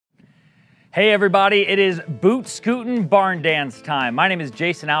Hey everybody, it is boot scootin' barn dance time. My name is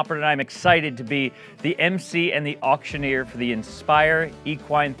Jason Alpert and I'm excited to be the MC and the auctioneer for the Inspire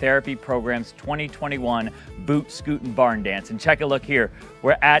Equine Therapy Program's 2021 Boot Scootin' Barn Dance. And check a look here.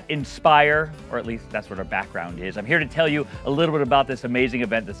 We're at Inspire, or at least that's what our background is. I'm here to tell you a little bit about this amazing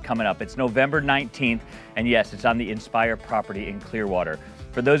event that's coming up. It's November 19th, and yes, it's on the Inspire property in Clearwater.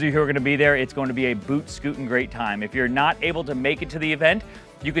 For those of you who are going to be there, it's going to be a boot scootin' great time. If you're not able to make it to the event,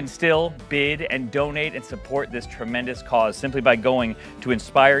 you can still bid and donate and support this tremendous cause simply by going to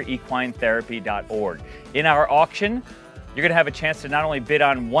inspireequinetherapy.org. In our auction, you're going to have a chance to not only bid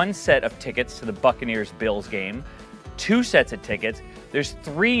on one set of tickets to the Buccaneers-Bills game, two sets of tickets. There's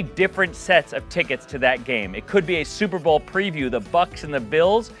 3 different sets of tickets to that game. It could be a Super Bowl preview, the Bucs and the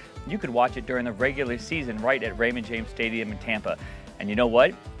Bills. You could watch it during the regular season right at Raymond James Stadium in Tampa. And you know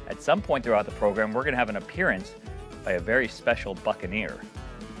what? At some point throughout the program, we're going to have an appearance by a very special Buccaneer.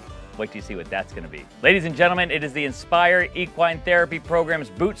 Wait till you see what that's going to be. Ladies and gentlemen, it is the Inspire Equine Therapy Program's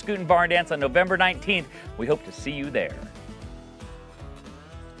Boot Scootin' Barn Dance on November 19th. We hope to see you there.